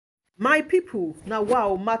My people, now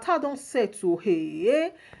wow, matter don settle.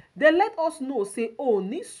 Hey, they let us know say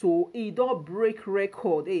Ooni so he don break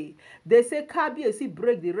record. Hey, they say Kabiyesi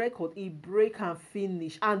break the record, he break and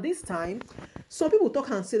finish. And this time, some people talk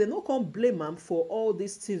and say they no come blame am for all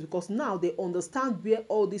these things because now they understand where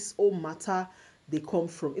all this old matter they come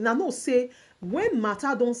from. And I know say when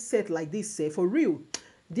matter don set like this, for real,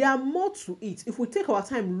 there are more to it. If we take our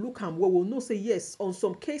time look am well, we'll know say yes, on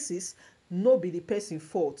some cases no be the person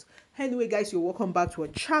fault. Anyway guys, you're welcome back to our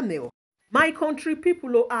channel. My country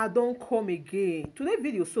people, oh, I don't come again. Today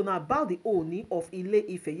video so now about the Ooni of Ile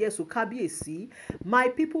Ife. Yes, so Kabiyesi. My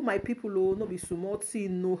people, oh, no be small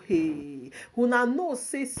thing, no hey. Una know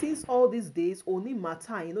say since all these days, Ooni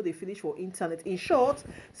matter, they finish for internet. In short,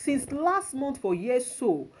 since last month for years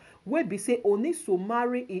so, wey be say Ooni so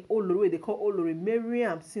marry in Olori wey dey call Olori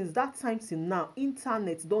Mariam. Since that time till now,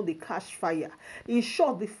 internet don dey catch fire. In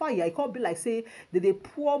short, the fire e come be like say dey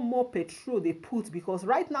pour more petrol dey put because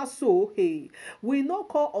right now so hey, we no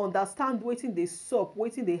come understand wetin dey sup,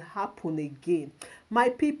 wetin dey happen again. My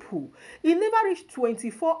people, e never reach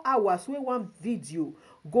 24 hours wey one video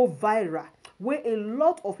go viral wey a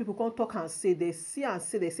lot of people come talk and say they see and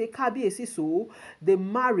say they say Kabiyesi so they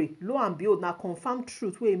marry, lo and behold na confirm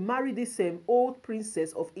truth wey marry this old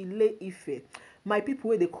princess of Ile Ife. My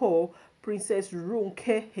people wey they call Princess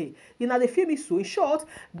Ronke. Una dey feel me so. In short,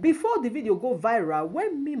 before the video go viral,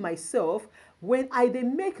 when me myself, when I dey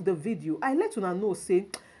make the video, I let una know say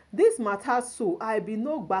this matter so I be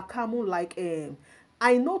no gbakamu like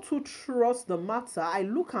I no too trust the matter. I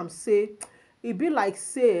look am say e be like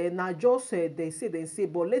say na just dem say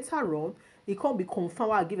but later on e come be confirm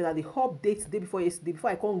wey I give una the update day before yesterday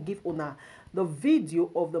before I come give una the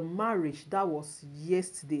video of the marriage that was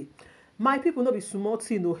yesterday. My people no be small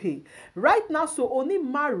thing o hey. Right now so only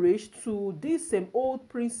marriage to this old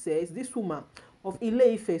princess, this woman of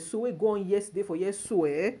Ile Ife so wey go on yesterday for yes so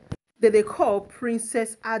they call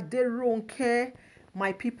Princess Aderonke.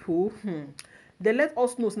 My people, they let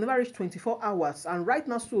us know it's never reached 24 hours and right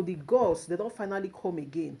now so the gods they don't finally come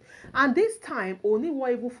again and this time only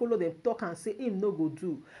one even follow them talk and say him no go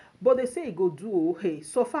do but they say he go do oh hey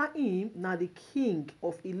so far him now the king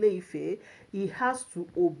of Ile Ife, he has to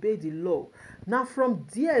obey the law. Now from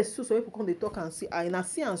there so people come they talk and say I na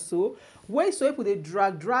see and so when so people they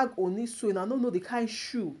drag Ooni so and I don't know the kind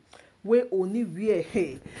shoe wey Ooni wear.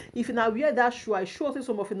 Hey, if una wear that shoe I sure say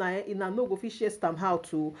some of una no go fit share stam how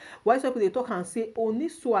to why some people dey talk and say Ooni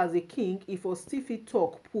so as a king if for still fit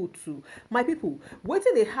talk put to. My people,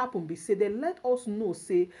 wetin dey happen be say they let us know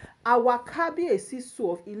say our Kabiyesi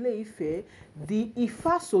so of Ile Ife, the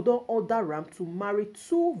Ifa so don order am to marry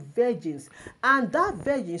two virgins and that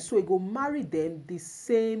virgin so he go marry them the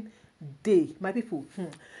same day. My people,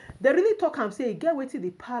 they really talk am say e get wetin the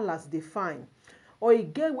palace dey find or e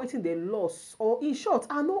get wetin dey lost or in short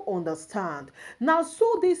I no understand. Now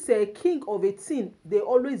so this king of a thing they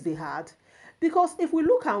always dey hard because if we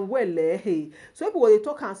look am well hey, so people dey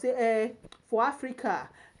talk and say for Africa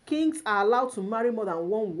kings are allowed to marry more than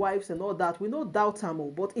one wives and all that. We no doubt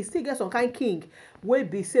am but e still get some kind king wey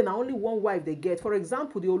be say na only one wife they get. For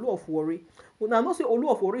example, the Olu of Warri. Una know say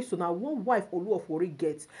Olu of Warri so na one wife Olu of Warri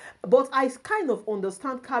get. But I kind of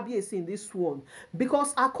understand Kabiyesi in this one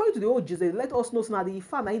because according to the OGs they let us know say na the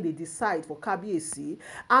Ifa na they decide for Kabiyesi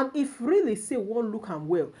and if really say one look am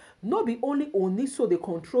well, no be only Ooni so they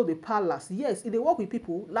control the palace. Yes, if they work with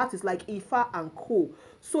people that is like Ifa and co.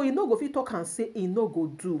 So e no go fit talk and say e no go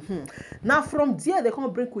do. Now from there they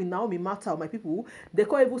come bring Queen Naomi matter. My people, they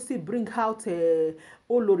come even still bring out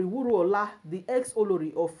Olori Wuruola, the ex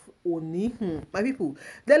Olori of Ooni. My people,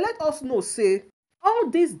 they let us know say all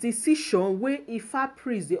this decision wey Ifa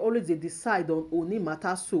priest they always dey decide on Ooni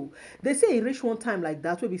matter so they say e reach one time like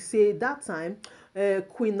that wey be say that time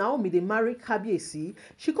Queen Naomi dey marry Kabiyesi,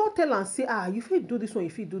 she come tell am say you fit do this one, you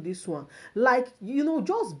fit do this one, like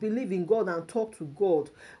just believe in God and talk to God.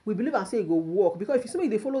 We believe and say e go work because if you see me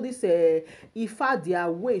dey follow this Ifa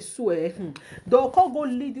their way so they'll come go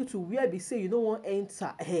lead you to where be say you no wan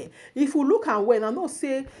enter. If you look am well I know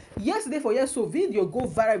say yesterday for yes so video go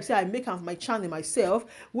viral say I make am my channel myself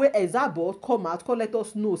where Ezabot come out come let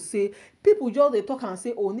us know say people just dey talk and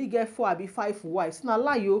say Ooni get 4 abi 5 wives. Na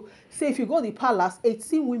lie o. Say if you go the palace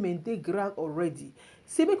 18 women dey ground already.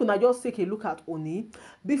 See make una just take a look at Ooni.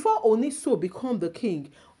 Before Ooni so become the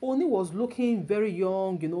king, Ooni was looking very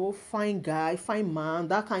young, fine guy, fine man,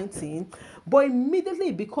 that kind thing. But immediately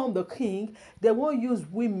he become the king, they won't use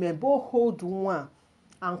women, but hold one.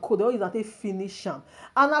 and co dey wan use am take finish am.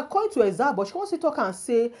 And according to Ezabo, she come still talk and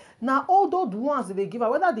say na all those ones dey give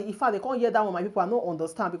am, whether the Ifa dey come hear that one, my people, I no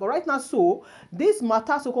understand, because right now so this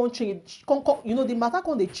matter so come change, the matter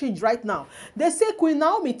come dey change right now. They say Queen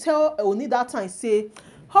Naomi tell Ooni that time say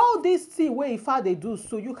all this thing wey Ifa dey do,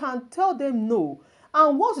 so you can tell them no,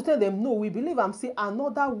 and once you tell them no, we believe am say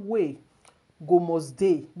another way go must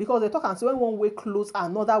dey, because they talk and say when one way close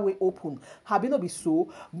another way open, abi no be so.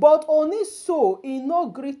 But Ooni so e no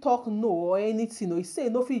gree talk no or anything. He say e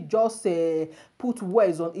no fit just put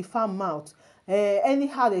words on Ifa mouth.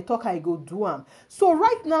 Anyhow they talk, I go do am. So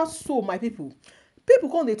right now so my people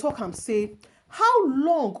come dey talk am say how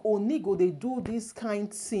long Ooni go dey do this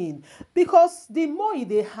kind thing, because the more e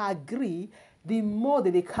dey agree, the more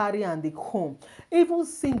they carry and they come. Even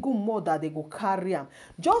single mother they go carry am.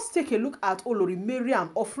 Just take a look at Olori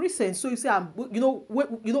Mariam of recent. So you say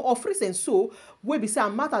of recent, so where be say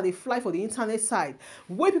a matter they fly for the internet side,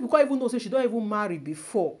 where people can't even know say she don't even marry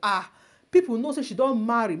before. People know say she don't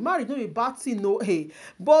marry. Marriage no be bad thing, no. Hey,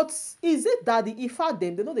 but is it that the Ifa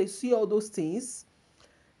them they know they see all those things?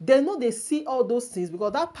 They know they see all those things,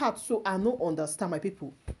 because that part so I no understand, my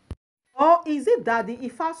people. Or is it that the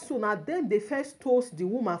Ifa so na them they first toast the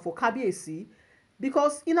woman for Kabiyesi?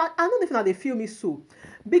 Because I don't know if they feel me so.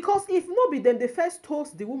 Because if no be them they first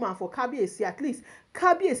toast the woman for Kabiyesi, at least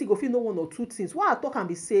Kabiyesi go feel no one or two things. What I talk and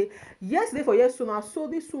be say yesterday for yes so now so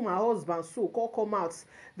this woman husband so call come out,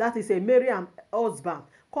 that is a Mariam husband,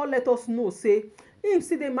 call let us know say him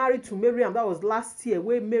see they married to Mariam. That was last year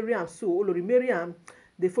where Mariam so Olori Mariam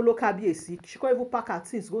they follow Kabiyesi. She can't even pack her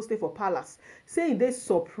things, go stay for palace. Saying they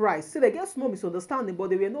surprised. Say they get small misunderstanding,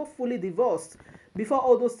 but they were not fully divorced before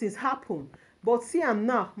all those things happen. But see am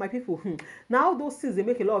now, my people, now all those things they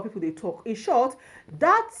make a lot of people they talk. In short,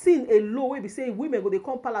 that thing alone wey be say women go they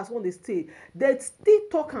come palace when they stay, they still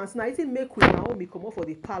talk and now it make Queen Naomi come up for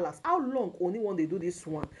the palace. How long only one they do this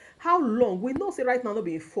one? How long? We know say right now not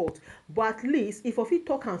being fault, but at least if of it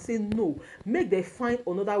talk and say no, make they find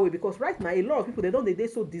another way, because right now a lot of people they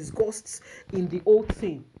so disgusted in the old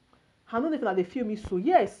thing. I don't know if they feel me so.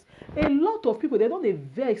 Yes, a lot of people they don't they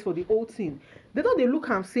vex for the old thing. They don't they look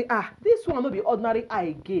and say this one not be ordinary eye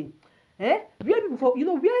again. Where people for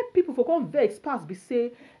where people for come vex pass be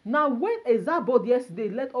say now when Ezabo yesterday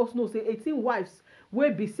let us know say 18 wives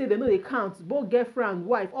where be say they know they count both girlfriend and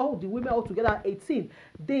wife, all the women all together 18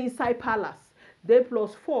 they inside palace. Then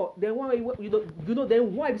plus 4, then one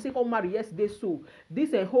then why be say come marry yesterday, so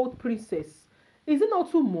this a whole princess. Is it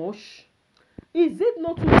not too much? Is it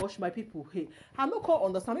not too much, my people? Hey, I no call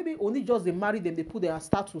understand. Maybe only just they marry them, they put their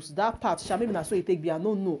status. That part, maybe not so it take be. I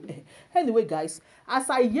don't know. Anyway, guys, as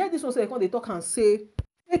I hear this one, say they talk and say,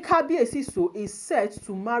 Kabiyesi so is set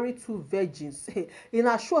to marry 2 virgins. In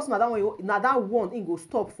a short, now that one he go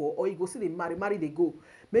stop for, or he go see they marry they go.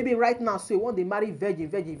 Maybe right now, so one they marry virgin.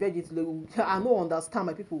 I no understand,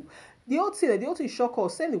 my people. The old thing shock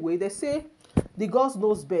us anyway. They say the gods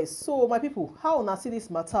knows best. So my people, how una see this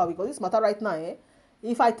matter? Because this matter right now,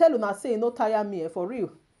 if I tell una say no tire me, for real.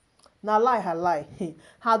 Now lie.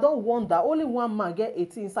 I don't wonder. Only one man get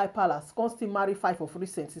 18 inside palace, come still marry 5 of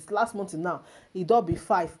recent. Since last month now, it don't be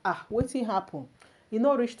 5. Wetin happen? E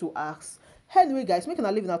no reach to ask. Anyway, guys, make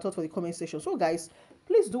una leave una thought for the comment section. So guys,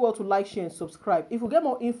 please do well to like, share, and subscribe. If you get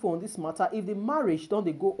more info on this matter, if the marriage don't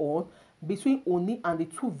they go on between Ooni and the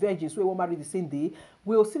 2 virgins wey wan marry the same day,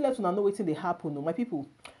 we'll still let una know wetin dey happen. My people,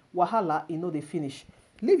 wahala e no dey finish.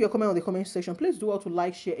 Leave your comment on the comment section. Please do well to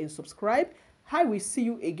like, share, and subscribe. I will see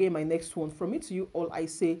you again my next one. From me to you all, I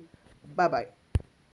say bye bye.